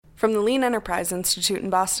From the Lean Enterprise Institute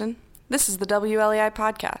in Boston, this is the WLEI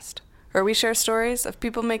podcast, where we share stories of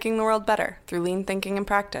people making the world better through lean thinking and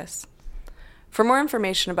practice. For more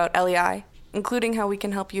information about LEI, including how we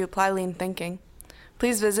can help you apply lean thinking,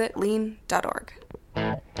 please visit lean.org.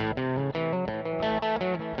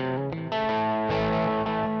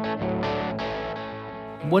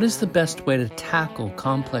 What is the best way to tackle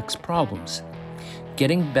complex problems?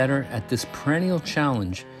 Getting better at this perennial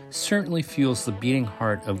challenge certainly fuels the beating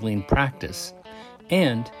heart of lean practice,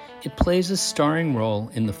 and it plays a starring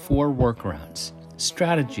role in the 4 workarounds,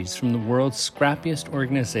 strategies from the world's scrappiest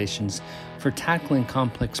organizations for tackling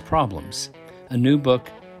complex problems, a new book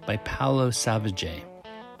by Paolo Savage.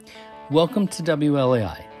 Welcome to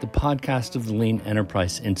WLEI, the podcast of the Lean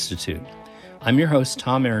Enterprise Institute. I'm your host,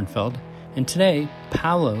 Tom Ehrenfeld, and today,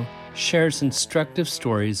 Paolo shares instructive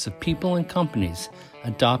stories of people and companies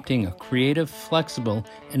adopting a creative, flexible,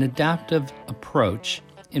 and adaptive approach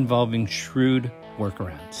involving shrewd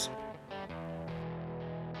workarounds.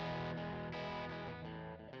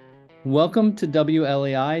 Welcome to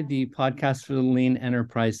WLEI, the podcast for the Lean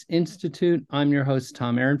Enterprise Institute. I'm your host,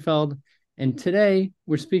 Tom Ehrenfeld, and today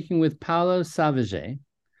we're speaking with Paolo Savage,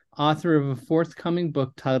 author of a forthcoming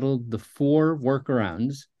book titled The 4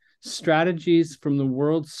 Workarounds, Strategies from the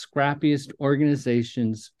World's Scrappiest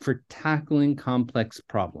Organizations for Tackling Complex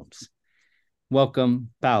Problems.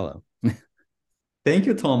 Welcome, Paolo. Thank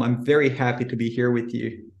you, Tom. I'm very happy to be here with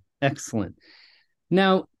you. Excellent.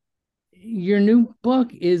 Now, your new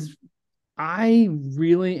book I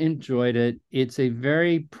really enjoyed it. It's a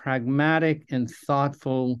very pragmatic and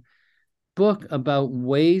thoughtful book about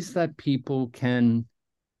ways that people can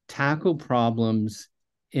tackle problems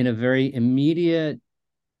in a very immediate,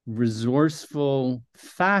 resourceful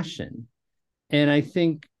fashion. And I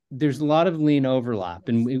think there's a lot of lean overlap.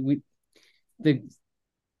 And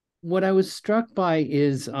what I was struck by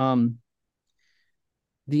is the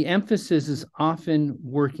emphasis is often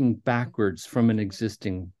working backwards from an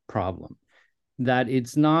existing problem, that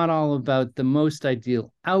it's not all about the most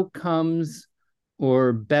ideal outcomes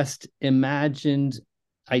or best imagined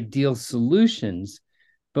ideal solutions,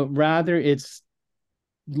 but rather it's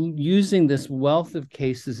using this wealth of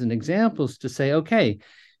cases and examples to say, okay,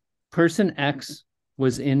 person X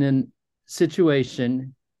was in a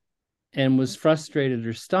situation and was frustrated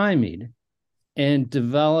or stymied and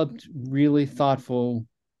developed really thoughtful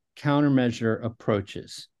countermeasure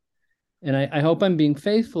approaches. And I hope I'm being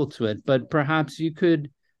faithful to it, but perhaps you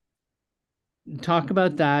could talk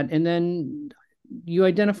about that. And then you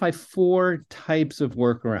identify 4 types of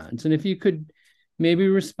workarounds. And if you could maybe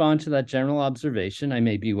respond to that general observation, I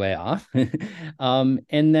may be way off. And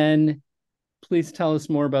then please tell us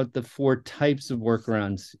more about the 4 types of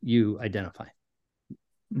workarounds you identify.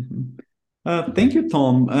 Mm-hmm. Thank you,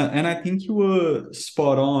 Tom. And I think you were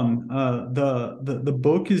spot on. The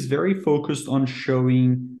book is very focused on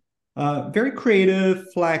showing very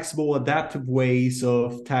creative, flexible, adaptive ways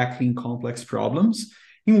of tackling complex problems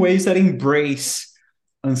in ways that embrace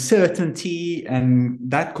uncertainty and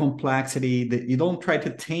that complexity. That you don't try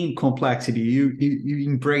to tame complexity, you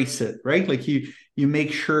embrace it, right? Like you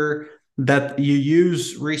make sure that you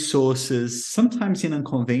use resources sometimes in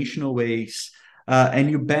unconventional ways,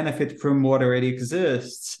 and you benefit from what already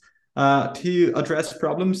exists to address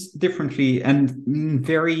problems differently and in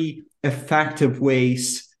very effective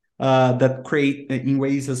ways that create in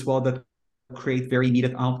ways as well that create very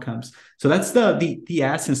immediate outcomes. So that's the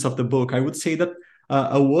essence of the book. I would say that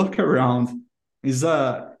a workaround is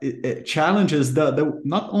it challenges the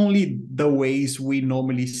not only the ways we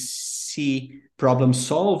normally see problem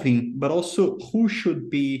solving, but also who should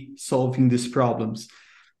be solving these problems.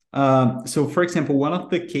 So, for example, one of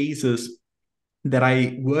the cases that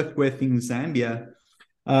I worked with in Zambia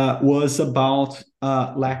was about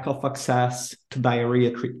lack of access to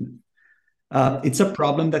diarrhea treatment. It's a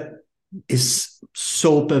problem that is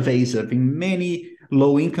so pervasive in many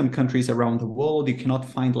low-income countries around the world. You cannot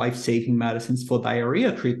find life-saving medicines for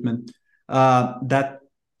diarrhea treatment that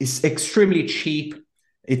is extremely cheap.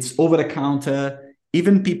 It's over-the-counter.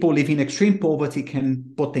 Even people living in extreme poverty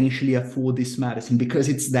can potentially afford this medicine because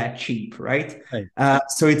it's that cheap, right?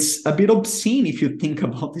 So it's a bit obscene if you think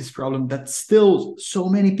about this problem, that still so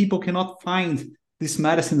many people cannot find these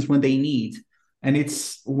medicines when they need. And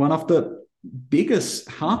it's one of the biggest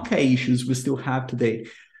healthcare issues we still have today.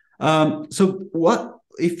 So what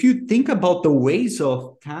if you think about the ways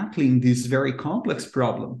of tackling this very complex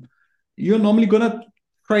problem, you're normally going to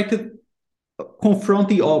try to confront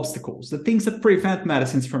the obstacles, the things that prevent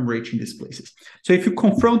medicines from reaching these places. So if you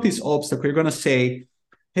confront this obstacle, you're going to say,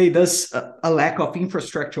 hey, there's a lack of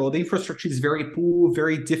infrastructure, or the infrastructure is very poor,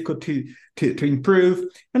 very difficult to improve.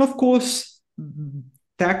 And of course,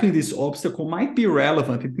 tackling this obstacle might be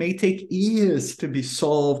relevant. It may take years to be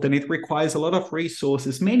solved, and it requires a lot of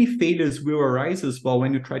resources. Many failures will arise as well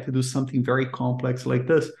when you try to do something very complex like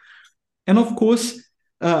this. And of course,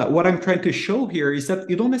 what I'm trying to show here is that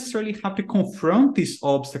you don't necessarily have to confront these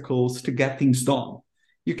obstacles to get things done.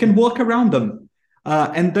 You can work around them.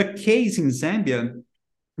 And the case in Zambia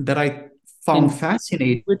that I found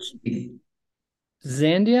fascinating. Which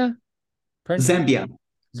Zambia? Pardon? Zambia.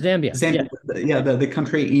 Zambia. Zambia, yeah, the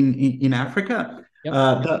country in Africa.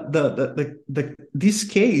 Yep. This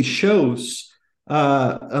case shows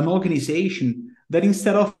an organization that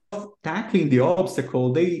instead of tackling the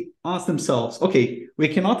obstacle, they ask themselves, okay, we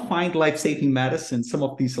cannot find life-saving medicine, some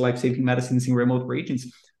of these life-saving medicines in remote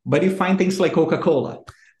regions, but you find things like Coca-Cola.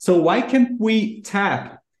 So why can't we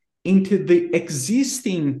tap into the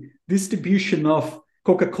existing distribution of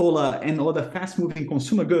Coca-Cola and other fast-moving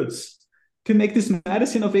consumer goods to make this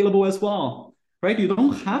medicine available as well, right? You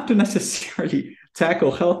don't have to necessarily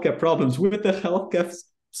tackle healthcare problems with the healthcare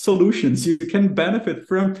solutions. You can benefit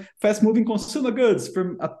from fast-moving consumer goods,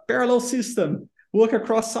 from a parallel system, work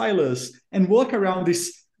across silos, and work around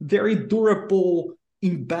these very durable,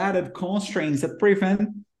 embedded constraints that prevent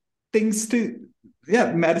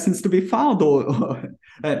medicines to be found.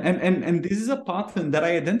 And this is a pattern that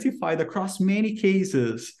I identified across many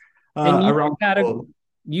cases around the world.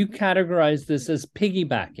 You categorize this as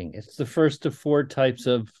piggybacking. It's the first of four types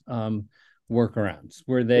of workarounds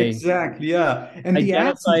where they and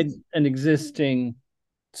identified an existing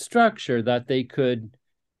structure that they could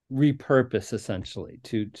repurpose essentially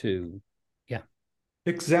to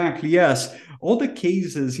Exactly, yes. All the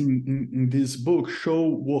cases in this book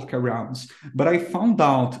show workarounds, but I found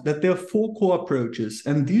out that there are four core approaches,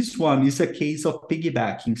 and this one is a case of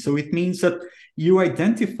piggybacking. So it means that you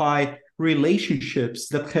identify relationships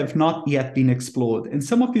that have not yet been explored. And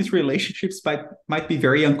some of these relationships might be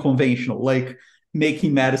very unconventional, like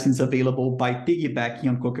making medicines available by piggybacking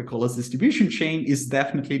on Coca-Cola's distribution chain is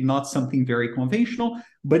definitely not something very conventional,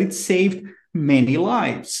 but it saved many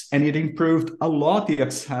lives, and it improved a lot the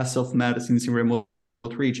access of medicines in remote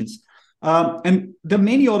regions. And there are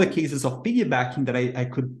many other cases of piggybacking that I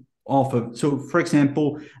could offer. So, for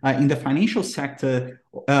example, in the financial sector,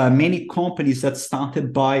 many companies that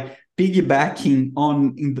started by piggybacking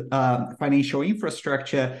on financial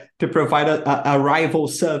infrastructure to provide a rival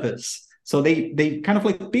service. So they kind of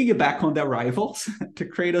like piggyback on their rivals to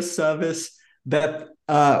create a service that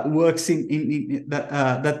works in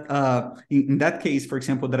that case, for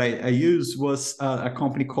example, that I use was a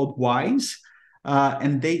company called Wise,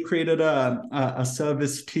 and they created a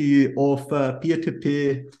service to offer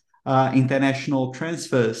peer-to-peer international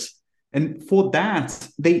transfers, and for that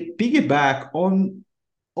they piggyback on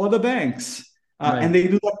other banks, and they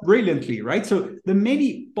do that brilliantly, right? So the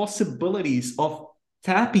many possibilities of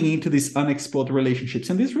tapping into these unexplored relationships,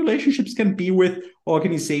 and these relationships can be with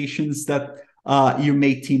organizations that you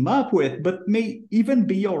may team up with, but may even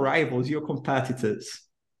be your rivals, your competitors.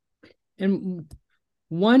 And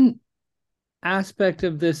one aspect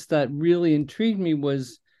of this that really intrigued me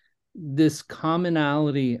was this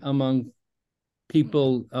commonality among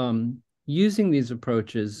people using these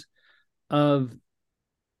approaches of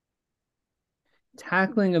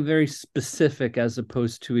tackling a very specific as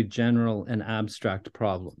opposed to a general and abstract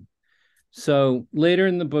problem. So later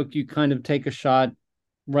in the book, you kind of take a shot,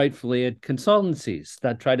 rightfully, at consultancies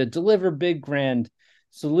that try to deliver big, grand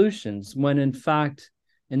solutions, when in fact,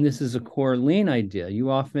 and this is a core Lean idea,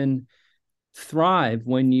 you often thrive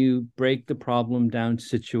when you break the problem down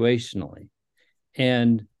situationally.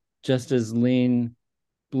 And just as Lean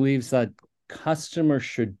believes that customers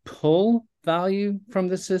should pull value from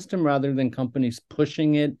the system rather than companies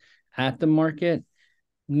pushing it at the market,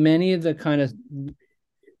 many of the kind of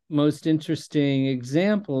most interesting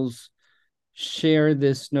examples share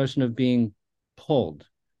this notion of being pulled,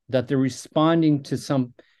 that they're responding to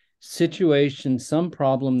some situation, some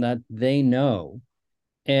problem that they know,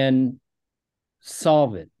 and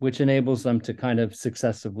solve it, which enables them to kind of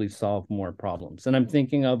successively solve more problems. And I'm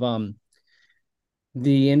thinking of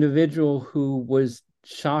the individual who was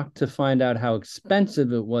shocked to find out how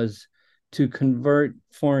expensive it was to convert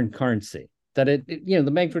foreign currency, that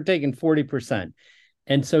the banks were taking 40%.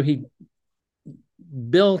 And so he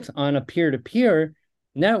built on a peer-to-peer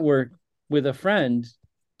network with a friend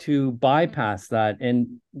to bypass that,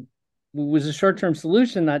 and was a short-term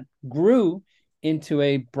solution that grew into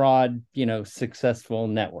a broad, successful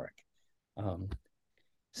network.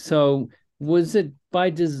 So was it by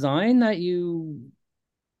design that you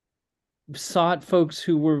sought folks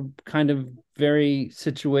who were kind of very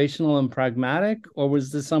situational and pragmatic, or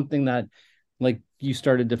was this something that like you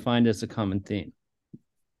started to find as a common theme?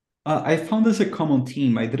 I found this a common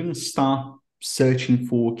theme. I didn't start searching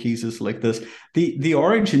for cases like this. The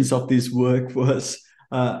origins of this work was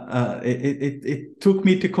it took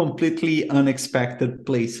me to completely unexpected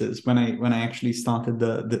places when I actually started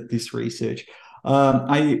this research.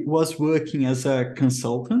 I was working as a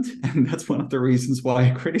consultant, and that's one of the reasons why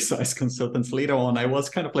I criticize consultants later on. I was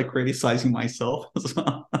kind of like criticizing myself as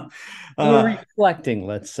well. We're reflecting,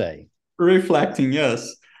 let's say. Reflecting,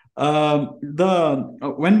 yes.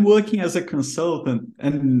 The When working as a consultant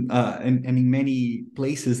and in many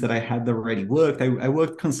places that I had already worked, I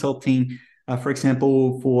worked consulting, for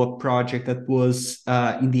example, for a project that was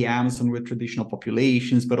in the Amazon with traditional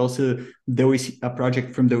populations, but also a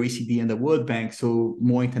project from the OECD and the World Bank, so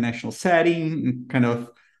more international setting, kind of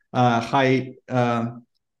high-end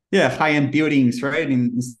buildings, right?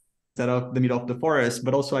 Instead of the middle of the forest,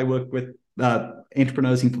 but also I work with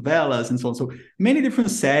entrepreneurs in favelas and so on. So many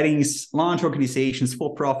different settings, large organizations,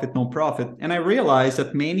 for-profit, non-profit. And I realized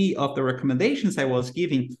that many of the recommendations I was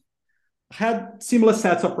giving had similar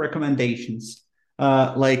sets of recommendations,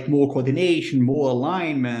 like more coordination, more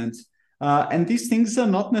alignment. And these things are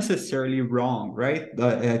not necessarily wrong, right?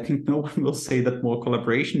 I think no one will say that more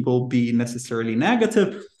collaboration will be necessarily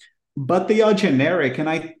negative, but they are generic. And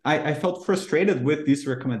I felt frustrated with these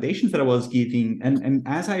recommendations that I was giving. And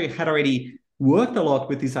as I had already worked a lot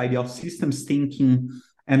with this idea of systems thinking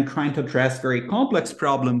and trying to address very complex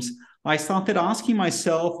problems, I started asking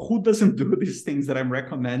myself, who doesn't do these things that I'm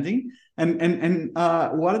recommending? And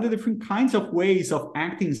what are the different kinds of ways of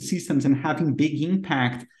acting systems and having big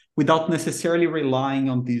impact without necessarily relying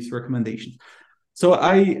on these recommendations? So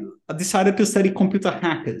I decided to study computer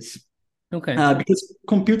hackers. Okay. Because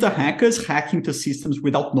computer hackers hack into systems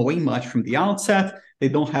without knowing much from the outset. They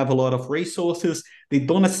don't have a lot of resources. They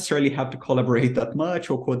don't necessarily have to collaborate that much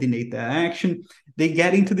or coordinate their action. They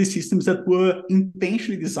get into the systems that were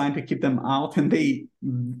intentionally designed to keep them out, and they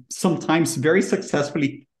sometimes very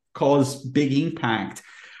successfully cause big impact.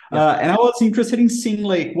 Yeah. And I was interested in seeing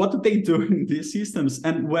like what do they do in these systems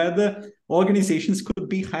and whether organizations could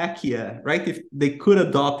be hackier, right? If they could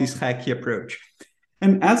adopt this hacky approach.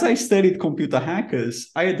 And as I studied computer hackers,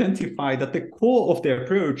 I identified that the core of their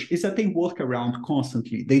approach is that they work around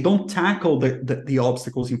constantly. They don't tackle the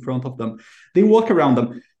obstacles in front of them. They work around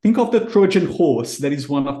them. Think of the Trojan horse. That is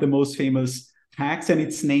one of the most famous hacks, and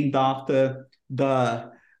it's named after the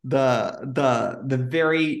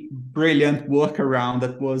very brilliant workaround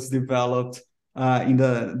that was developed in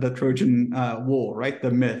the Trojan War, right? The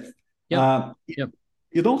myth. Yep.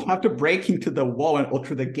 You don't have to break into the wall or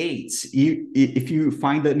through the gates. If you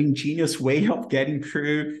find an ingenious way of getting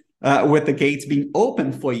through with the gates being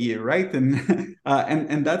open for you, right? And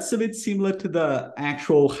that's a bit similar to the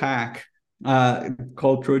actual hack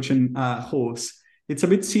called Trojan horse. It's a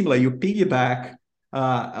bit similar. You piggyback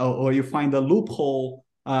or you find a loophole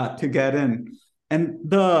to get in.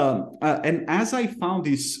 And as I found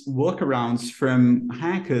these workarounds from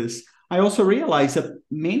hackers, I also realized that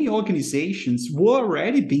many organizations were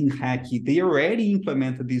already being hacky. They already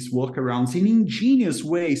implemented these workarounds in ingenious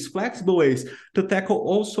ways, flexible ways to tackle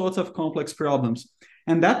all sorts of complex problems.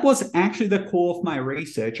 And that was actually the core of my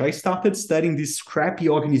research. I started studying these scrappy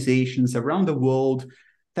organizations around the world,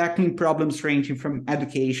 tackling problems ranging from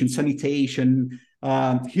education, sanitation,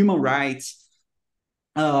 human rights,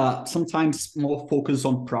 sometimes more focused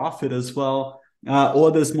on profit as well,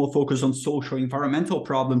 others more focused on social, environmental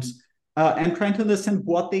problems. And trying to understand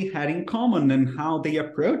what they had in common and how they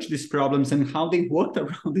approached these problems and how they worked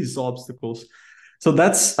around these obstacles. So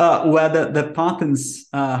that's where the patterns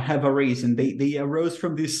have arisen. They arose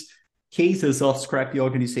from these cases of scrappy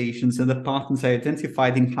organizations and the patterns I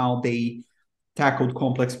identified in how they tackled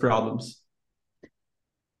complex problems.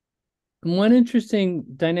 One interesting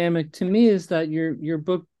dynamic to me is that your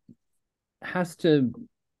book has to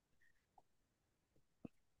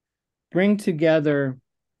bring together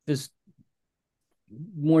this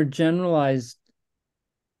more generalized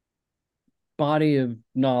body of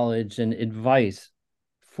knowledge and advice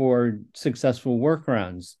for successful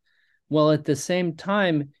workarounds, while at the same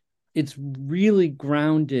time it's really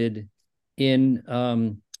grounded in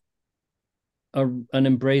an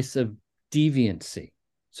embrace of deviancy.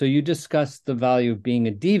 So you discussed the value of being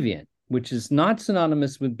a deviant, which is not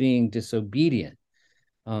synonymous with being disobedient.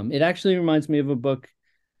 It actually reminds me of a book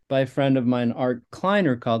by a friend of mine, Art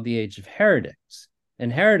Kleiner, called The Age of Heretics. And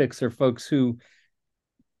heretics are folks who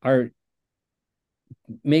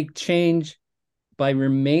make change by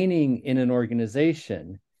remaining in an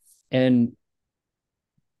organization and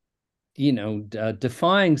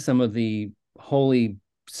defying some of the holy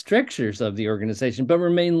strictures of the organization, but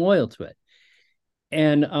remain loyal to it.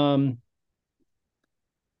 And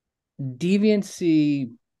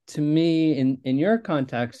deviancy, to me, in your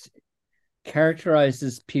context,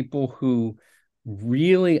 characterizes people who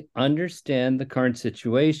really understand the current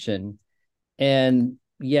situation and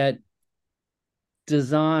yet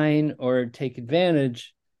design or take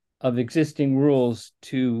advantage of existing rules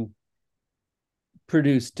to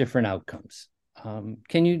produce different outcomes.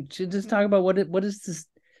 Can you just talk about what is this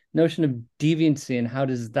notion of deviancy and how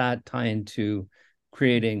does that tie into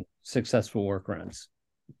creating successful workarounds?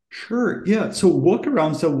 Sure. Yeah. So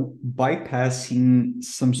workarounds are bypassing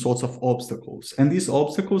some sorts of obstacles, and these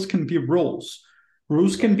obstacles can be rules.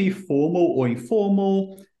 Rules can be formal or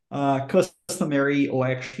informal, customary or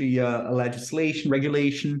actually a legislation,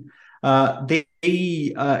 regulation.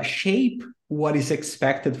 They shape what is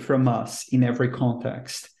expected from us in every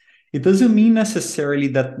context. It doesn't mean necessarily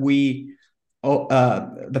that we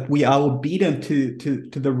are obedient to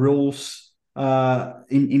the rules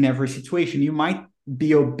in every situation. You might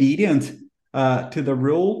be obedient to the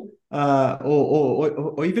rule,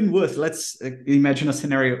 or even worse. Let's imagine a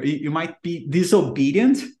scenario. You might be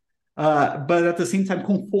disobedient, but at the same time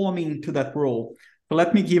conforming to that rule. But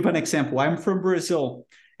let me give an example. I'm from Brazil,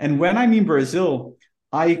 and when I'm in Brazil,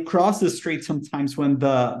 I cross the street sometimes when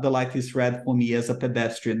the light is red for me as a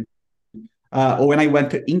pedestrian. Or when I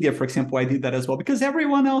went to India, for example, I did that as well because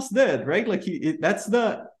everyone else did, right? Like that's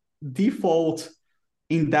the default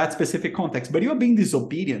in that specific context. But you're being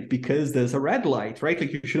disobedient because there's a red light, right?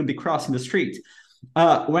 Like you shouldn't be crossing the street.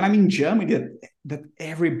 When I'm in Germany, that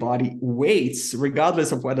everybody waits,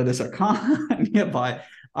 regardless of whether there's a car nearby.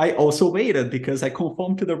 I also waited because I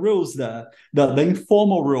conform to the rules, the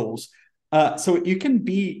informal rules. So you can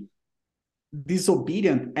be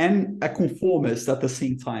disobedient and a conformist at the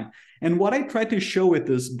same time. And what I try to show with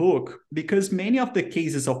this book, because many of the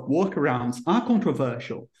cases of workarounds are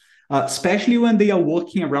controversial, especially when they are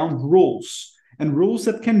working around rules, and rules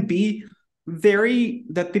that can be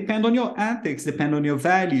that depend on your ethics, depend on your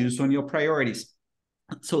values, on your priorities.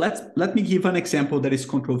 So let me give an example that is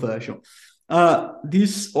controversial.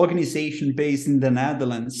 This organization based in the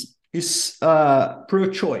Netherlands is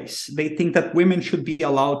pro-choice. They think that women should be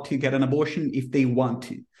allowed to get an abortion if they want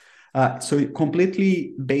to. So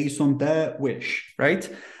completely based on their wish, right?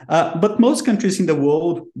 But most countries in the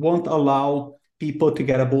world won't allow people to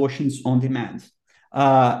get abortions on demand.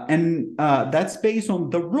 And that's based on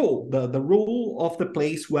the rule, the rule of the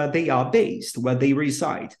place where they are based, where they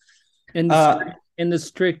reside. In the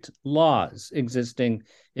strict laws existing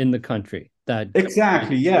in the country.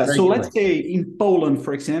 Exactly, yeah. So let's say in Poland,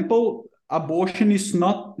 for example, abortion is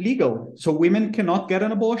not legal. So women cannot get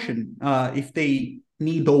an abortion if they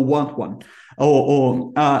need or want one.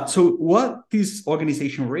 So what this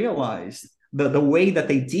organization realized, the way that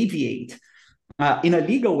they deviate in a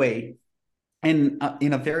legal way and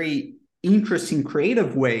in a very interesting,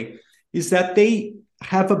 creative way, is that they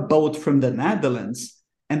have a boat from the Netherlands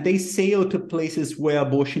and they sail to places where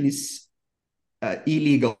abortion is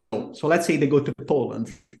illegal. So let's say they go to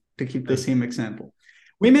Poland, to keep the same example.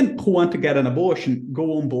 Women who want to get an abortion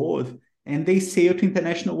go on board and they sail to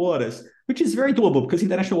international waters, which is very doable because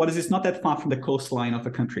international waters is not that far from the coastline of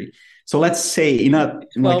a country. So let's say in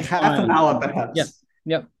like half an hour, perhaps,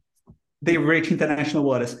 they reach international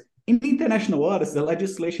waters. In the international waters, the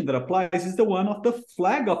legislation that applies is the one of the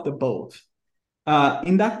flag of the boat.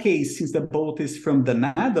 In that case, since the boat is from the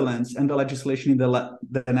Netherlands and the legislation in the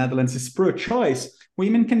Netherlands is pro-choice,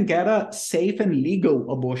 women can get a safe and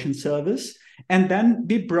legal abortion service and then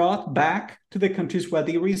be brought back to the countries where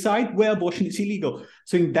they reside, where abortion is illegal.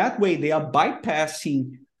 So in that way, they are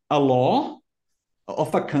bypassing a law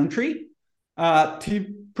of a country to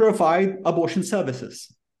provide abortion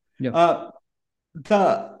services.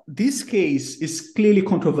 This case is clearly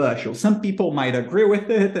controversial. Some people might agree with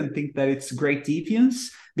it and think that it's great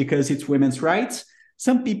deviance because it's women's rights.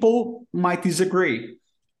 Some people might disagree.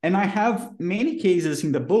 And I have many cases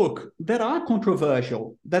in the book that are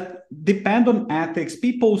controversial, that depend on ethics,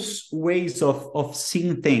 people's ways of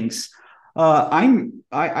seeing things.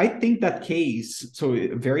 I think that case, so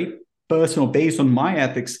very personal, based on my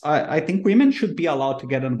ethics, I think women should be allowed to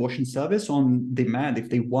get an abortion service on demand if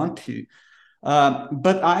they want to.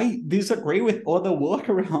 But I disagree with other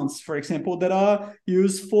workarounds, for example, that are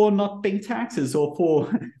used for not paying taxes or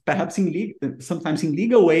for perhaps sometimes in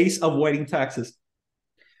legal ways avoiding taxes.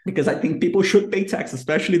 Because I think people should pay taxes,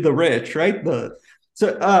 especially the rich, right?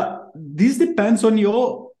 This depends on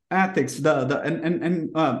your ethics. The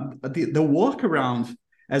workaround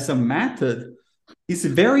as a method is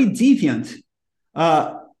very deviant.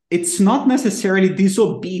 it's not necessarily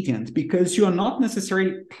disobedient, because you are not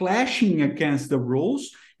necessarily clashing against the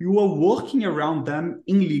rules. You are working around them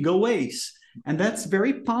in legal ways. And that's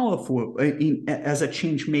very powerful as a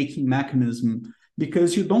change-making mechanism,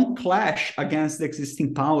 because you don't clash against the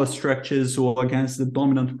existing power structures or against the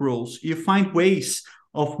dominant rules. You find ways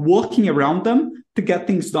of working around them to get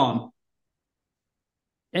things done.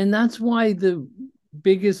 And that's why the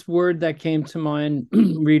biggest word that came to mind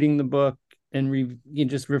reading the book and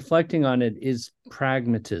just reflecting on it is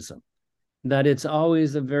pragmatism. That it's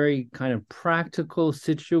always a very kind of practical,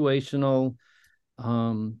 situational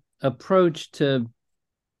approach to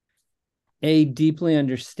A, deeply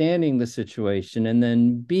understanding the situation, and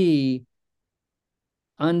then B,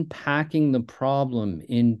 unpacking the problem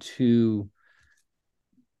into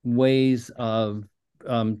ways of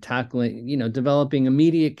tackling, developing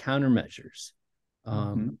immediate countermeasures.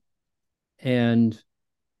 And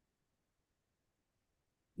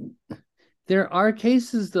there are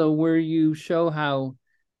cases, though, where you show how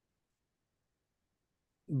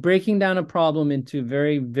breaking down a problem into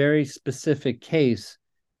very, very specific case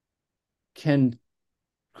can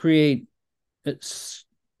create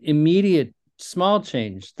immediate small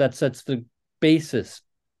change that sets the basis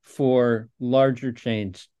for larger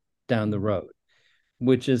change down the road,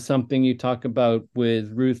 which is something you talk about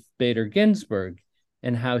with Ruth Bader Ginsburg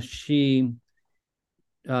and how she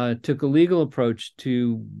took a legal approach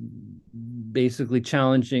to basically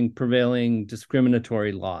challenging prevailing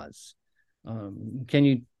discriminatory laws. Can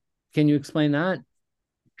you explain that?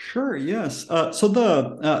 Sure, yes.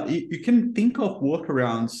 So you can think of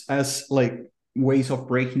workarounds as like ways of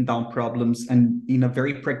breaking down problems and in a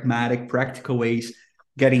very pragmatic, practical ways,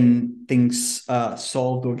 getting things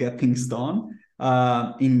solved or get things done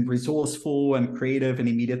in resourceful and creative and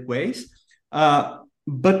immediate ways.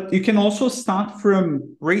 But you can also start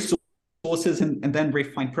from resources and then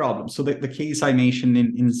refine problems. So the case I mentioned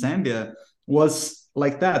in Zambia was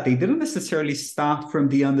like that. They didn't necessarily start from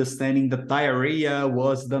the understanding that diarrhea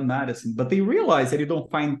was the medicine, but they realized that you don't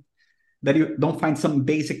find some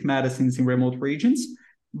basic medicines in remote regions,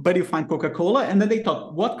 but you find Coca-Cola. And then they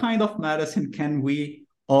thought, what kind of medicine can we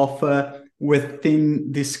offer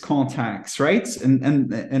within this context, right?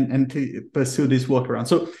 And to pursue this workaround.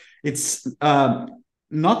 So it's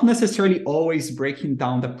not necessarily always breaking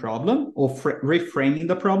down the problem or reframing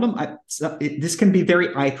the problem. This can be very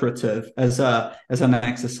iterative as an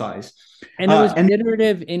exercise. And it was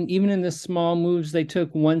iterative, even in the small moves they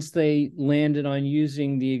took once they landed on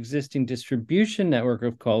using the existing distribution network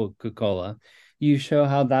of Coca-Cola. You show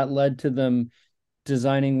how that led to them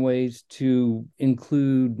designing ways to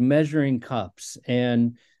include measuring cups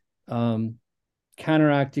and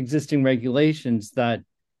counteract existing regulations that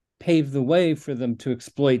paved the way for them to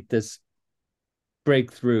exploit this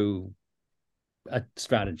breakthrough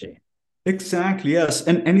strategy. Exactly, yes.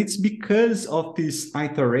 And it's because of these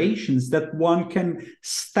iterations that one can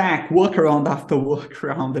stack workaround after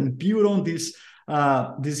workaround and build on these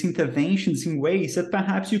interventions in ways that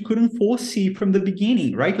perhaps you couldn't foresee from the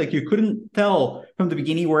beginning, right? Like you couldn't tell from the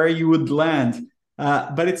beginning where you would land.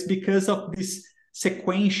 But it's because of these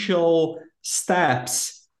sequential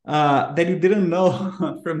steps that you didn't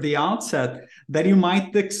know from the outset that you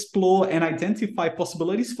might explore and identify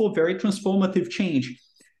possibilities for very transformative change.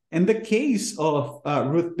 And the case of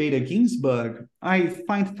Ruth Bader Ginsburg, I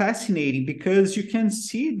find fascinating because you can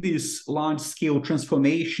see this large-scale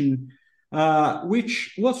transformation,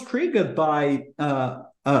 which was triggered by a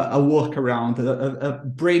workaround, a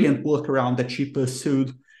brilliant workaround that she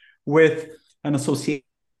pursued with an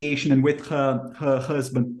association and with her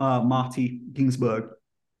husband, Marty Ginsburg.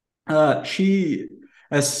 She,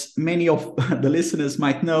 as many of the listeners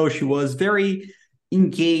might know, she was very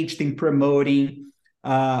engaged in promoting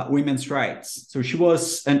women's rights. So she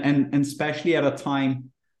was, and especially at a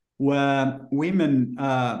time where women,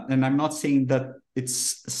 and I'm not saying that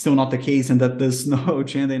it's still not the case and that there's no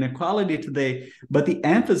gender inequality today, but the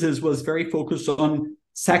emphasis was very focused on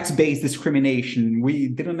sex-based discrimination. We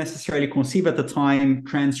didn't necessarily conceive at the time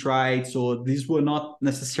trans rights, or these were not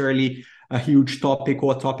necessarily a huge topic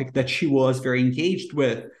or a topic that she was very engaged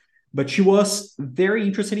with, but she was very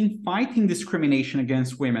interested in fighting discrimination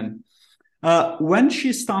against women. When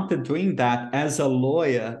she started doing that as a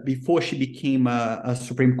lawyer, before she became a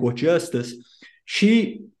Supreme Court justice,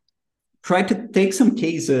 she tried to take some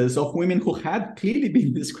cases of women who had clearly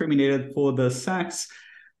been discriminated for the sex,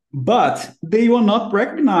 but they were not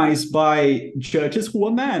recognized by judges who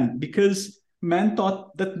were men, because men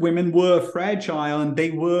thought that women were fragile and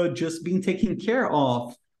they were just being taken care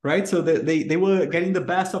of, right? So they were getting the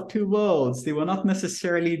best of two worlds. They were not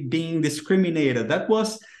necessarily being discriminated. That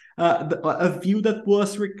was a view that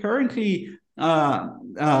was recurrently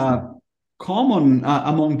common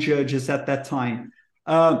among judges at that time.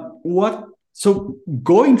 So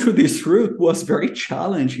going through this route was very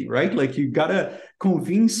challenging, right? Like you gotta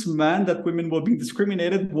convince men that women were being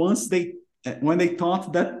discriminated when they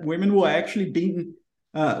thought that women were actually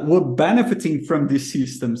were benefiting from this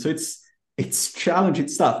system. So it's challenging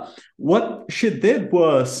stuff. What she did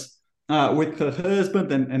was with her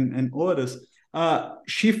husband and others,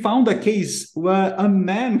 she found a case where a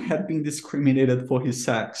man had been discriminated for his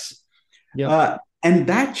sex. Yep. And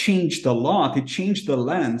that changed a lot. It changed the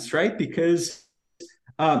lens, right? Because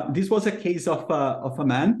this was a case of a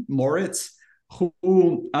man, Moritz, who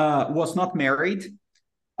was not married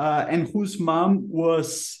and whose mom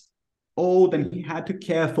was old and he had to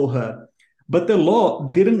care for her. But the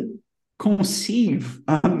law didn't conceive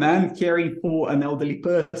a man caring for an elderly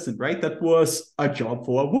person, right? That was a job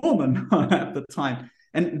for a woman at the time.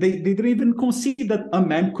 And they didn't even conceive that a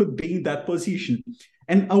man could be in that position.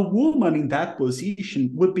 And a woman in that position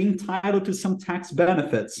would be entitled to some tax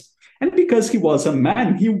benefits. And because he was a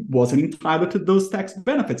man, he wasn't entitled to those tax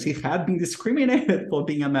benefits. He had been discriminated for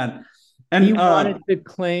being a man. And he wanted to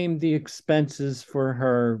claim the expenses for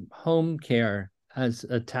her home care as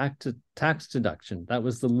a tax deduction. That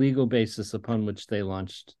was the legal basis upon which they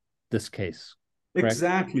launched this case. Correct?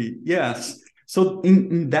 Exactly, yes. So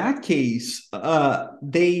in that case,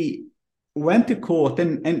 they went to court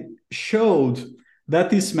and showed that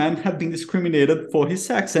this man had been discriminated for his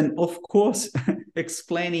sex. And of course,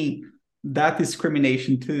 explaining that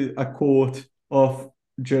discrimination to a court of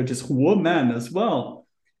judges who were men as well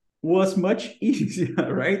was much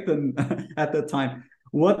easier, right? Than at the time.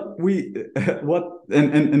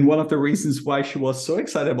 And one of the reasons why she was so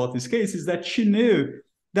excited about this case is that she knew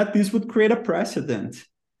that this would create a precedent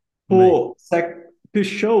for to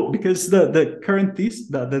show, because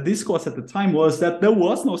the discourse at the time was that there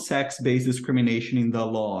was no sex-based discrimination in the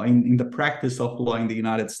law, in the practice of law in the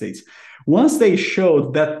United States. Once they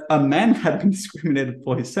showed that a man had been discriminated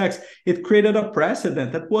for his sex, it created a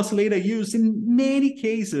precedent that was later used in many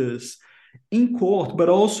cases in court, but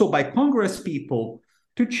also by Congress people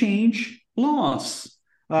to change laws.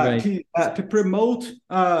 To promote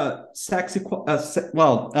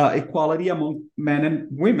equality among men and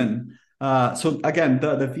women. So again,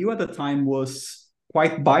 the view at the time was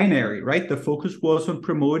quite binary, right? The focus was on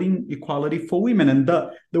promoting equality for women, and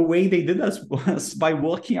the way they did this was by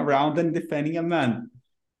walking around and defending a man.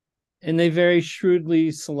 And they very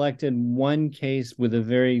shrewdly selected one case with a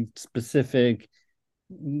very specific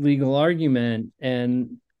legal argument,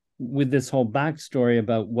 and with this whole backstory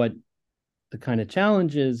about what the kind of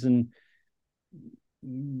challenges and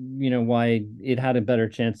why it had a better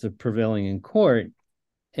chance of prevailing in court.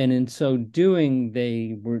 And in so doing,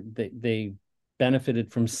 they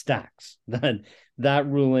benefited from stacks. That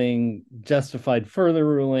ruling justified further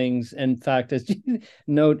rulings. In fact, as you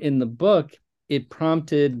note in the book, it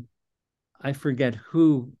prompted, I forget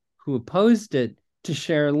who opposed it, to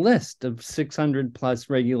share a list of 600 plus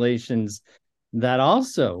regulations that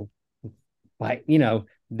also,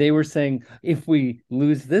 they were saying, if we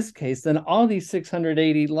lose this case, then all these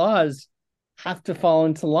 680 laws have to fall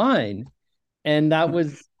into line. And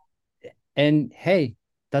hey,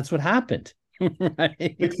 that's what happened.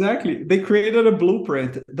 Right? Exactly. They created a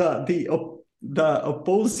blueprint, the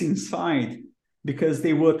opposing side, because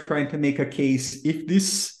they were trying to make a case. If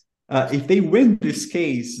they win this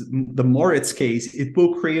case, the Moritz case, it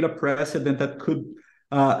will create a precedent that could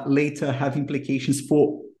later have implications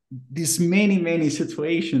for these many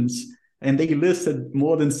situations. And they listed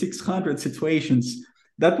more than 600 situations.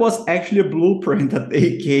 That was actually a blueprint that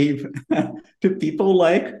they gave to people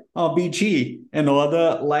like BG and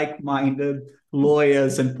other like-minded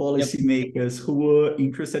lawyers and policymakers who were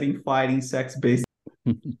interested in fighting sex-based.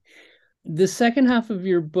 The second half of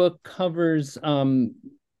your book covers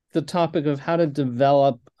the topic of how to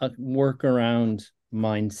develop a workaround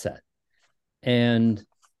mindset. And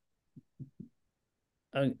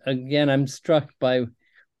again, I'm struck by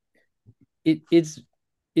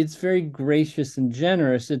it's very gracious and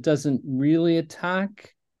generous. It doesn't really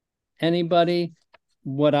attack anybody.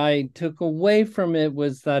 What I took away from it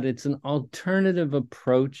was that it's an alternative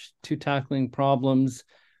approach to tackling problems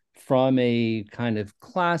from a kind of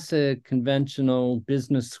classic, conventional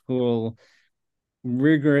business school,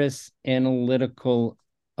 rigorous analytical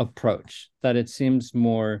approach, that it seems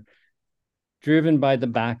more driven by the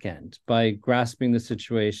back end, by grasping the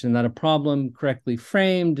situation, that a problem correctly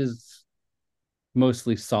framed is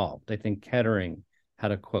mostly solved. I think Kettering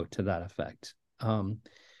had a quote to that effect.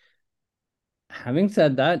 Having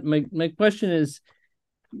said that, my question is,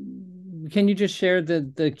 can you just share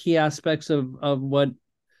the key aspects of what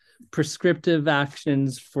prescriptive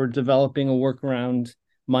actions for developing a workaround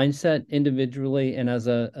mindset individually and as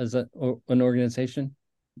an organization?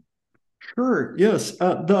 Sure. Yes.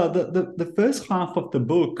 The first half of the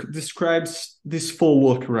book describes these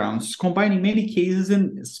four workarounds, combining many cases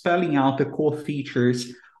and spelling out the core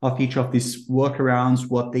features of each of these workarounds,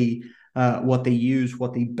 what they use,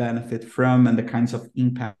 what they benefit from, and the kinds of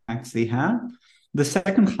impacts they have. The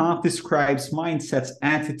second half describes mindsets,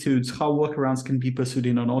 attitudes, how workarounds can be pursued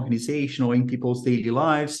in an organization or in people's daily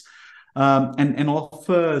lives, and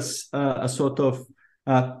offers a sort of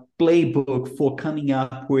playbook for coming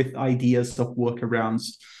up with ideas of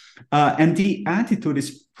workarounds. And the attitude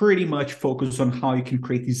is pretty much focused on how you can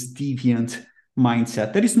create this deviant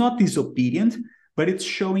mindset that is not disobedient, but it's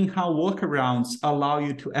showing how workarounds allow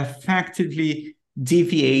you to effectively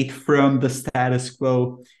deviate from the status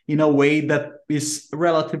quo in a way that is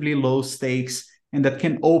relatively low stakes and that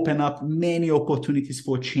can open up many opportunities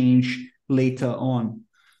for change later on.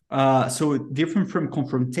 So different from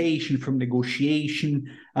confrontation, from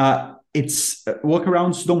negotiation, it's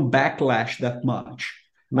workarounds don't backlash that much.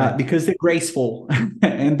 Right. Because they're graceful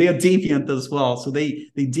and they're deviant as well. So they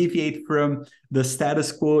deviate from the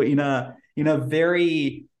status quo in a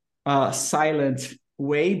very silent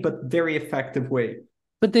way, but very effective way.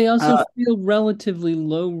 But they also feel relatively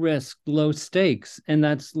low risk, low stakes. And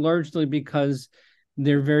that's largely because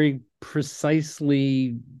they're very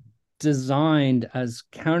precisely designed as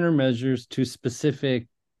countermeasures to specific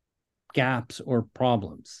gaps or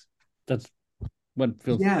problems. That's what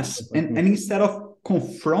feels. Yes. And instead of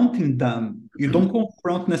confronting them, you don't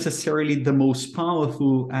confront necessarily the most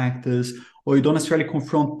powerful actors, or you don't necessarily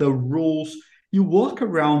confront the rules. You work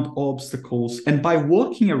around obstacles. And by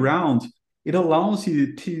working around, it allows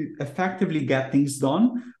you to effectively get things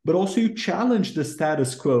done, but also you challenge the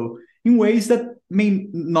status quo in ways that may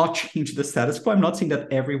not change the status quo. I'm not saying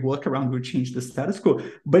that every workaround will change the status quo,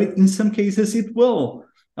 but in some cases it will.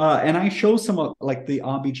 And I show some of, like the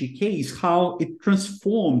RBG case, how it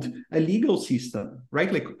transformed a legal system,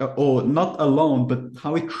 right? Like, or not alone, but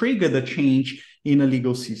how it triggered a change in a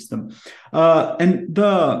legal system. And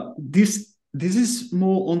this is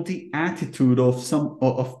more on the attitude of some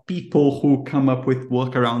of people who come up with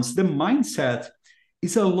workarounds. The mindset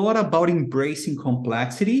is a lot about embracing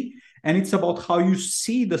complexity, and it's about how you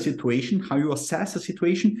see the situation, how you assess the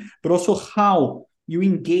situation, but also how you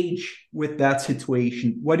engage with that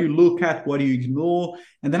situation, what you look at, what you ignore.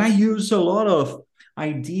 And then I use a lot of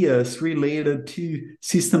ideas related to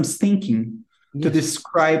systems thinking to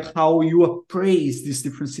describe how you appraise these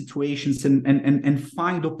different situations and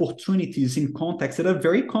find opportunities in contexts that are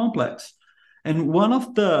very complex. And one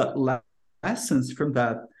of the lessons from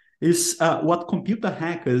that is what computer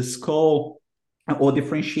hackers call or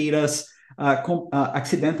differentiate as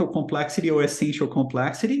accidental complexity or essential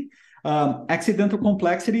complexity. Accidental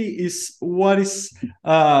complexity is what is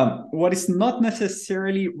not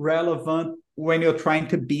necessarily relevant when you're trying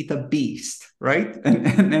to beat a beast, right?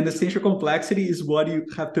 And essential complexity is what you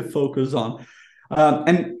have to focus on.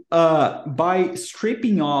 By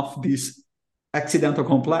stripping off this accidental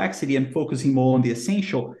complexity and focusing more on the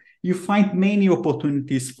essential, you find many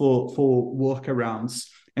opportunities for workarounds.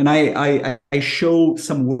 And I show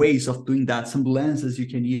some ways of doing that, some lenses you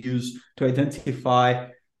can use to identify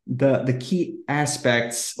the key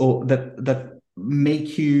aspects or that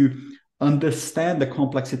make you understand the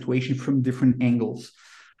complex situation from different angles.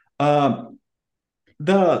 The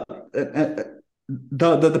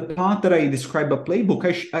part that I describe a playbook,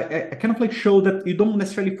 I kind of like show that you don't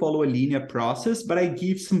necessarily follow a linear process, but I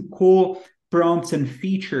give some core prompts and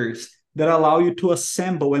features that allow you to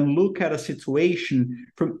assemble and look at a situation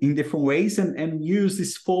in different ways and use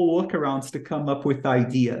these 4 workarounds to come up with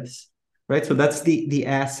ideas. Right, so that's the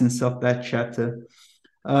essence of that chapter,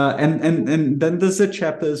 and then there's a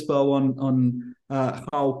chapter as well on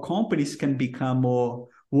how companies can become more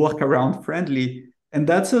workaround friendly, and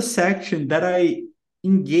that's a section that I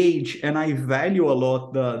engage and I value a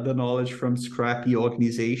lot the knowledge from scrappy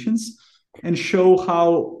organizations, and show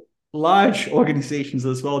how large organizations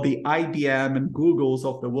as well, the IBM and Googles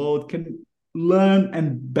of the world, can learn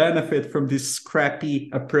and benefit from this scrappy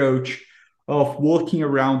approach of working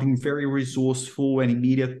around in very resourceful and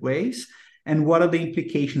immediate ways, and what are the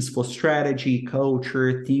implications for strategy,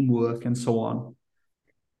 culture, teamwork, and so on.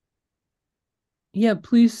 Yeah,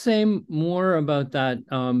 please say more about that,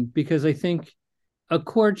 because I think a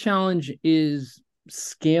core challenge is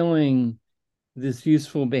scaling this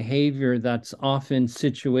useful behavior that's often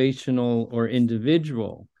situational or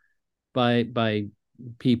individual by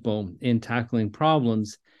people in tackling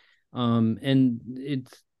problems, and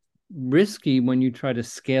it's risky when you try to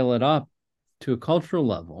scale it up to a cultural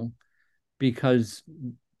level, because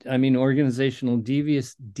I mean, organizational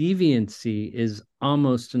deviancy is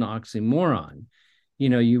almost an oxymoron.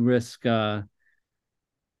 You risk,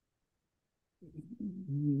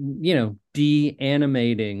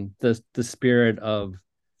 de-animating the spirit of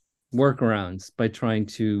workarounds by trying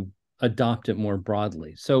to adopt it more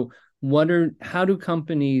broadly. So how do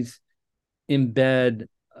companies embed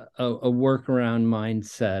a workaround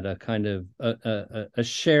mindset, a kind of a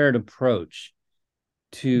shared approach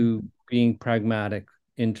to being pragmatic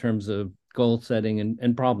in terms of goal setting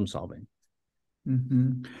and problem solving?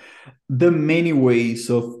 Mm-hmm. The many ways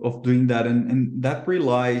of doing that, and that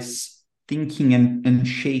relies thinking and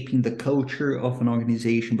shaping the culture of an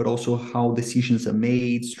organization, but also how decisions are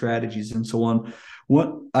made, strategies, and so on.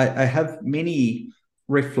 I have many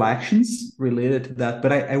reflections related to that,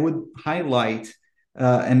 but I would highlight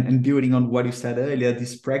and building on what you said earlier,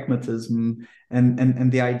 this pragmatism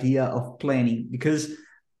and the idea of planning, because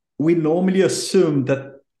we normally assume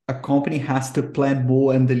that a company has to plan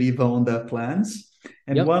more and deliver on their plans.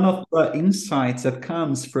 And Yep. one of the insights that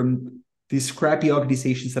comes from these scrappy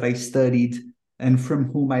organizations that I studied and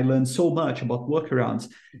from whom I learned so much about workarounds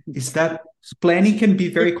is that planning can be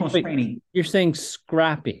very constraining. Wait, you're saying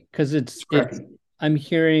scrappy because it's I'm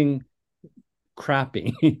hearing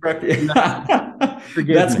crappy. Scrappy.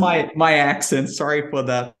 That's my accent. Sorry for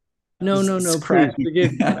that. No, please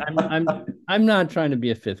forgive me. I'm not trying to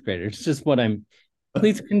be a fifth grader. It's just what I'm.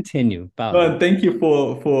 Please continue. Thank you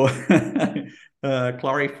for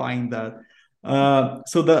clarifying that.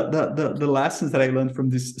 So the lessons that I learned from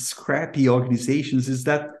these scrappy organizations is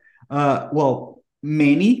that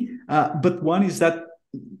many, but one is that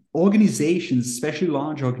organizations, especially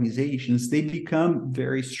large organizations, they become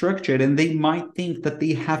very structured and they might think that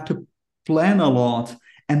they have to plan a lot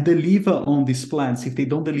and deliver on these plans. If they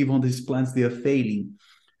don't deliver on these plans, they are failing.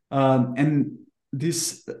 And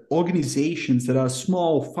these organizations that are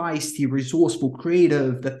small, feisty, resourceful,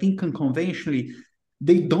 creative, that think unconventionally,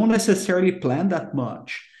 they don't necessarily plan that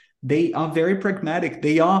much. They are very pragmatic.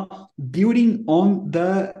 They are building on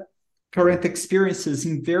the current experiences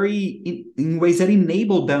in ways that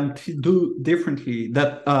enable them to do differently.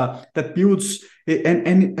 That builds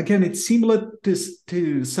and again, it's similar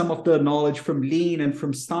to some of the knowledge from Lean and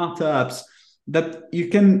from startups, that you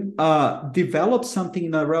can develop something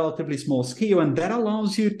in a relatively small scale, and that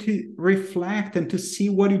allows you to reflect and to see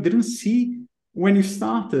what you didn't see when you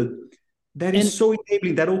started. That is so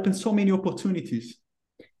enabling. That opens so many opportunities.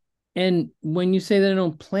 And when you say they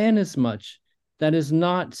don't plan as much, that is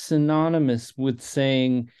not synonymous with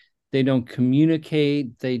saying they don't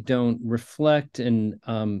communicate, they don't reflect and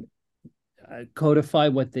codify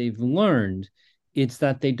what they've learned. It's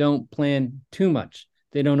that they don't plan too much.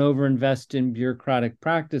 They don't overinvest in bureaucratic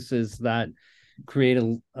practices that create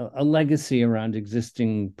a legacy around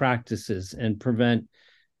existing practices and prevent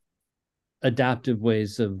adaptive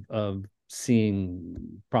ways of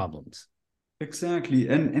seeing problems. Exactly,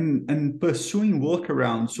 and pursuing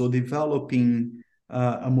workarounds or developing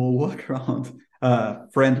a more workaround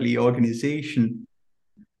friendly organization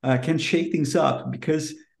can shake things up,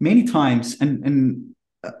 because many times,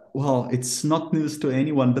 it's not news to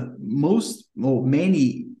anyone, but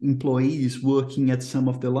many employees working at some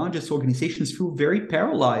of the largest organizations feel very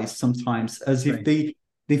paralyzed sometimes, as if they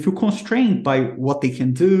feel constrained by what they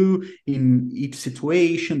can do in each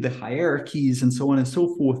situation, the hierarchies, and so on and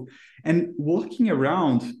so forth. And working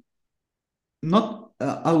around not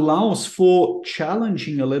allows for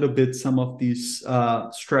challenging a little bit some of these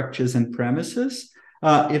structures and premises.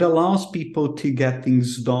 It allows people to get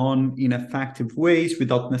things done in effective ways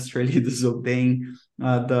without necessarily disobeying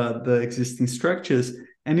the existing structures.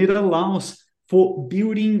 And it allows for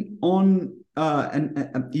building on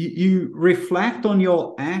and you reflect on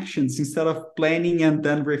your actions instead of planning and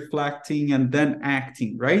then reflecting and then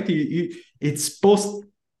acting, right? It's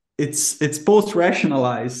post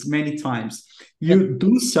rationalized many times. You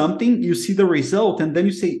do something, you see the result, and then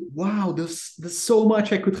you say, wow, there's so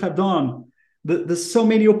much I could have done. There's so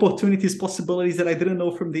many opportunities, possibilities that I didn't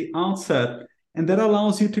know from the outset. And that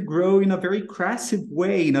allows you to grow in a very creative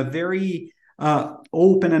way, in a very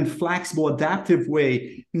open and flexible, adaptive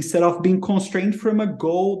way, instead of being constrained from a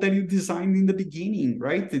goal that you designed in the beginning,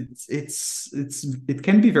 right? It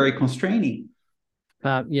can be very constraining.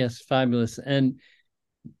 Yes, fabulous. And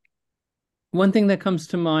one thing that comes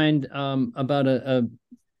to mind about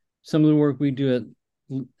some of the work we do at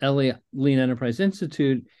Lean Enterprise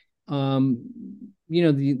Institute, the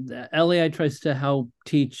LAI tries to help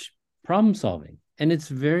teach problem solving, and it's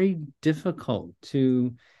very difficult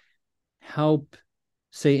to help,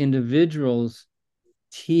 say, individuals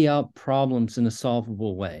tee up problems in a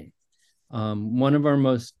solvable way. One of our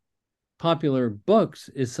most popular books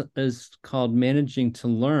is called Managing to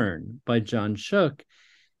Learn by John Shook,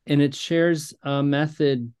 and it shares a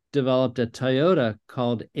method developed at Toyota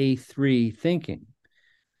called A3 thinking,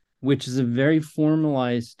 which is a very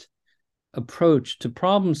formalized approach to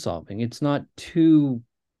problem solving. It's not too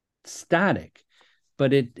static,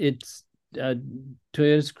 but Toyota's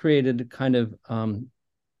created a kind of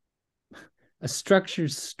a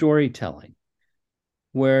structured storytelling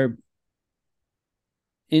where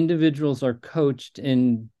individuals are coached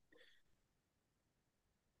in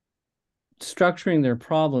structuring their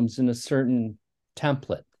problems in a certain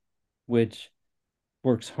template, which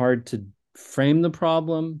works hard to frame the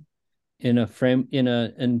problem in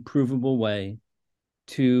an improvable way,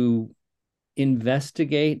 to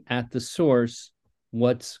investigate at the source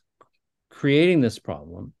what's creating this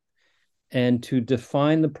problem, and to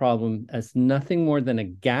define the problem as nothing more than a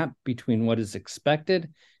gap between what is expected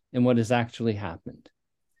and what has actually happened.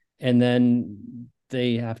 And then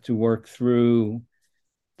they have to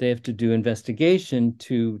do investigation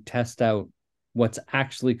to test out what's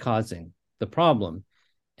actually causing the problem,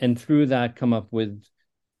 and through that come up with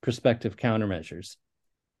prospective countermeasures.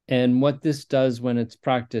 And what this does when it's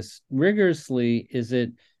practiced rigorously is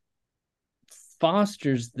it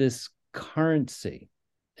fosters this currency,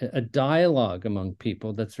 a dialogue among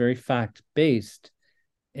people that's very fact-based,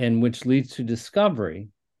 and which leads to discovery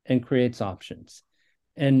and creates options.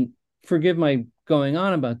 And forgive my going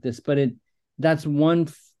on about this, but that's one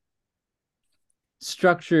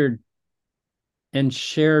structured and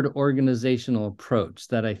shared organizational approach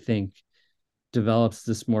that I think develops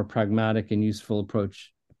this more pragmatic and useful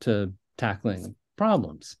approach to tackling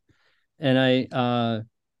problems. And are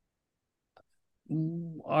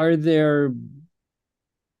there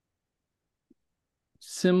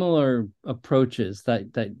similar approaches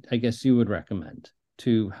that I guess you would recommend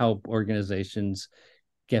to help organizations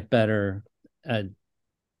get better at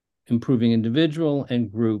improving individual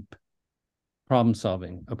and group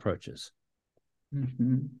problem-solving approaches?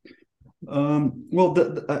 Mm-hmm. Well,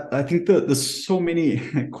 I think there's so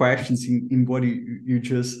many questions in what you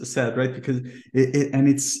just said, right? Because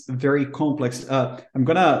it's very complex. I'm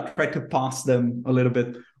gonna try to pass them a little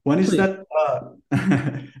bit. One is that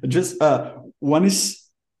one is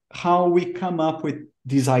how we come up with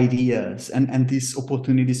these ideas and these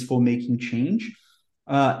opportunities for making change.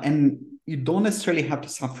 And you don't necessarily have to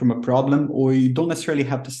start from a problem, or you don't necessarily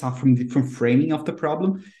have to start from different framing of the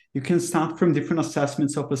problem. You can start from different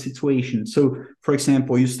assessments of a situation. So, for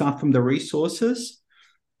example, you start from the resources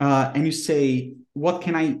and you say, what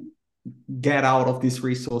can I get out of these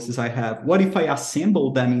resources I have? What if I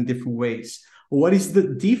assemble them in different ways? What is the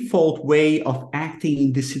default way of acting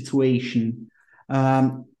in this situation?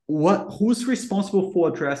 Who's responsible for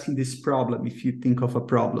addressing this problem, if you think of a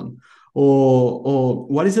problem? Or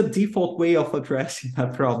what is a default way of addressing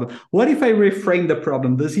that problem? What if I reframe the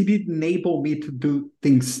problem? Does it enable me to do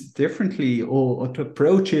things differently, or to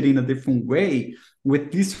approach it in a different way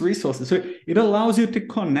with these resources? So it allows you to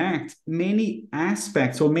connect many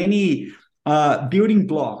aspects or many building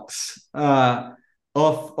blocks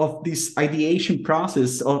of this ideation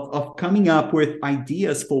process of coming up with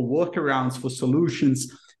ideas for workarounds, for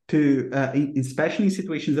solutions, to especially in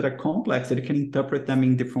situations that are complex, that you can interpret them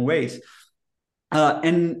in different ways.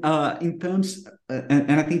 In terms,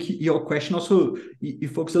 and I think your question also, you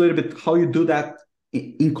focus a little bit how you do that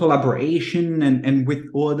in collaboration and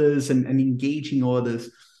with others and engaging others.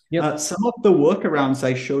 Yep. Some of the workarounds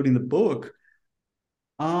I showed in the book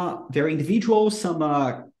are very individual. Some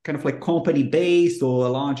are kind of like company-based or a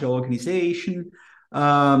larger organization.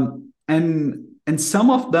 And some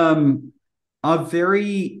of them are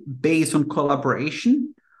very based on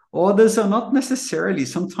collaboration. Others are not necessarily.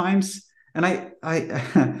 Sometimes, and I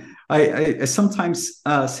sometimes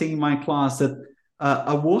say in my class that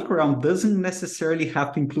a workaround doesn't necessarily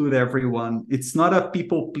have to include everyone. It's not a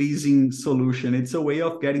people-pleasing solution. It's a way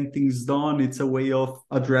of getting things done. It's a way of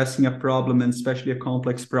addressing a problem, and especially a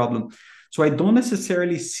complex problem. So I don't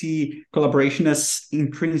necessarily see collaboration as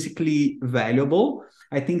intrinsically valuable.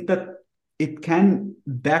 I think that it can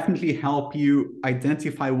definitely help you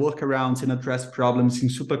identify workarounds and address problems in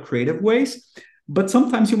super creative ways. But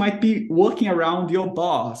sometimes you might be working around your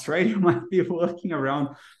boss, right? You might be working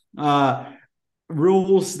around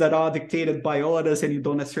rules that are dictated by others, and you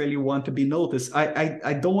don't necessarily want to be noticed.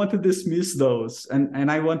 I don't want to dismiss those. And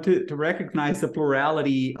I want to recognize the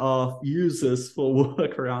plurality of users for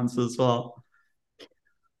workarounds as well.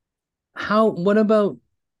 What about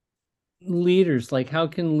leaders? Like, how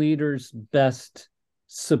can leaders best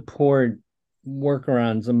support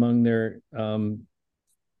workarounds among their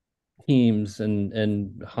teams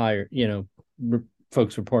and hire,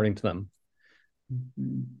 folks reporting to them?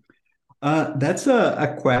 That's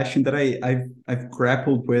a question that I've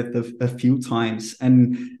grappled with a few times,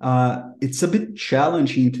 and it's a bit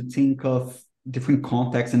challenging to think of different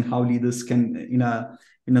contexts and how leaders can,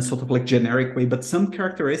 in a sort of like generic way. But some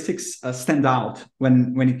characteristics stand out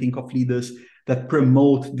when you think of leaders that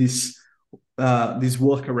promote this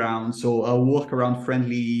workarounds or a workaround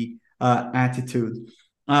friendly attitude.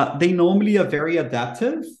 They normally are very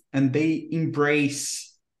adaptive, and they embrace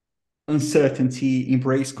uncertainty,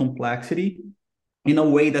 embrace complexity in a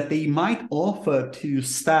way that they might offer to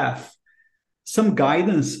staff some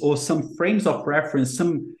guidance or some frames of reference,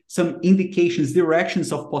 some indications,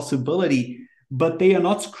 directions of possibility, but they are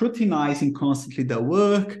not scrutinizing constantly their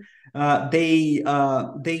work.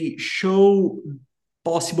 They show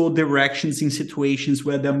possible directions in situations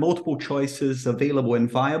where there are multiple choices available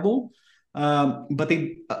and viable. But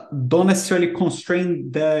they don't necessarily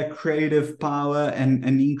constrain their creative power and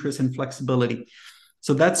interest and flexibility.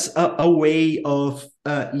 So that's a way of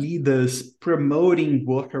leaders promoting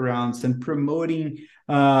workarounds and promoting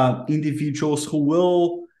individuals who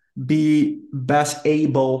will be best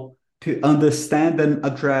able to understand and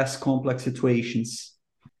address complex situations.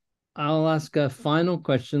 I'll ask a final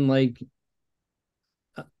question,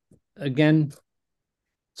 again,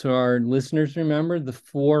 so our listeners remember, The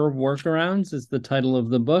Four Workarounds is the title of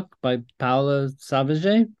the book by Paulo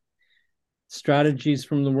Savage. Strategies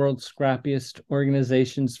from the World's Scrappiest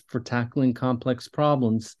Organizations for Tackling Complex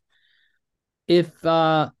Problems. If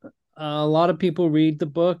a lot of people read the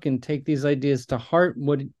book and take these ideas to heart,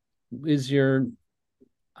 what is your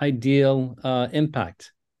ideal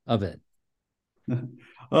impact of it?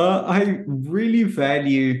 I really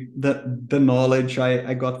value the knowledge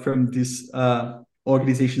I got from this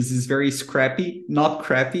organizations, is very scrappy, not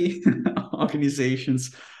crappy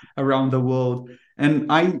organizations around the world.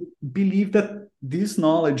 And I believe that this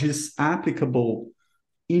knowledge is applicable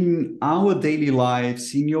in our daily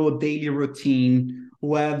lives, in your daily routine,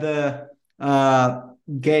 whether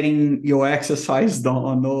getting your exercise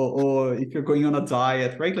done or if you're going on a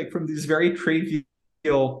diet, right? Like from these very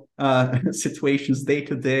trivial situations,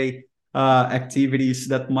 day-to-day activities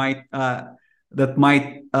that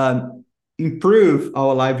might improve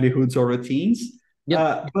our livelihoods or routines,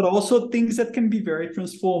 but also things that can be very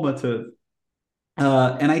transformative.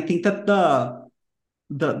 And I think that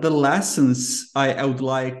the lessons I would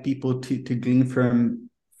like people to glean from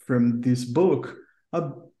this book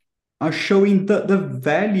are showing the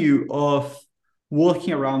value of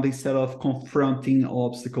working around instead of confronting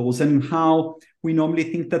obstacles, and how we normally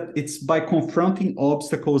think that it's by confronting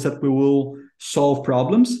obstacles that we will solve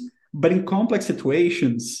problems. But in complex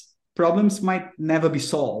situations, problems might never be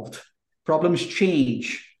solved. Problems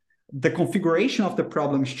change. The configuration of the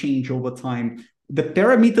problems change over time. The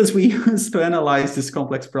parameters we use to analyze these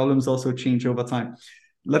complex problems also change over time.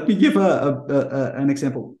 Let me give an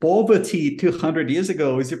example. Poverty 200 years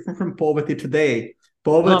ago is different from poverty today.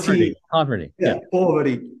 Poverty. Yeah,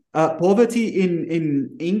 poverty. Poverty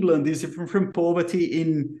in England is different from poverty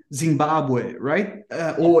in Zimbabwe, right?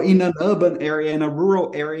 Or in an urban area, in a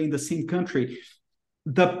rural area in the same country.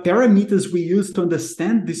 The parameters we use to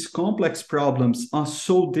understand these complex problems are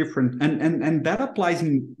so different. And that applies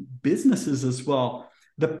in businesses as well.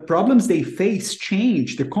 The problems they face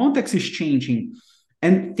change. The context is changing.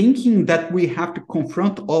 And thinking that we have to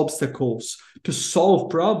confront obstacles to solve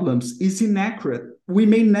problems is inaccurate. We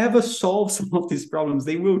may never solve some of these problems.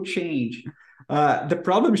 They will change. The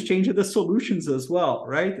problems change and the solutions as well,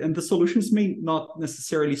 right? And the solutions may not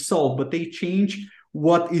necessarily solve, but they change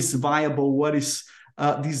what is viable, what is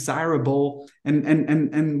desirable,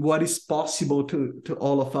 and what is possible to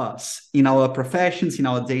all of us in our professions, in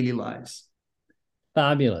our daily lives.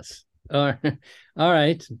 Fabulous. All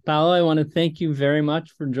right. Paulo, I want to thank you very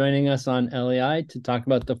much for joining us on LAI to talk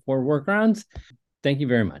about the 4 workarounds. Thank you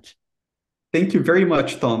very much. Thank you very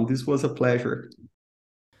much, Tom. This was a pleasure.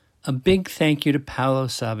 A big thank you to Paulo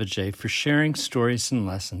Savage for sharing stories and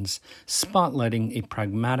lessons, spotlighting a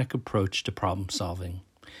pragmatic approach to problem solving.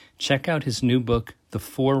 Check out his new book, The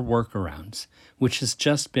 4 Workarounds, which has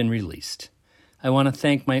just been released. I want to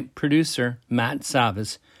thank my producer, Matt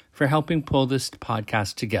Savas, for helping pull this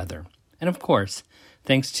podcast together. And of course,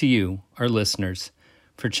 thanks to you, our listeners,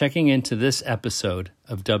 for checking into this episode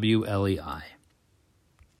of WLEI.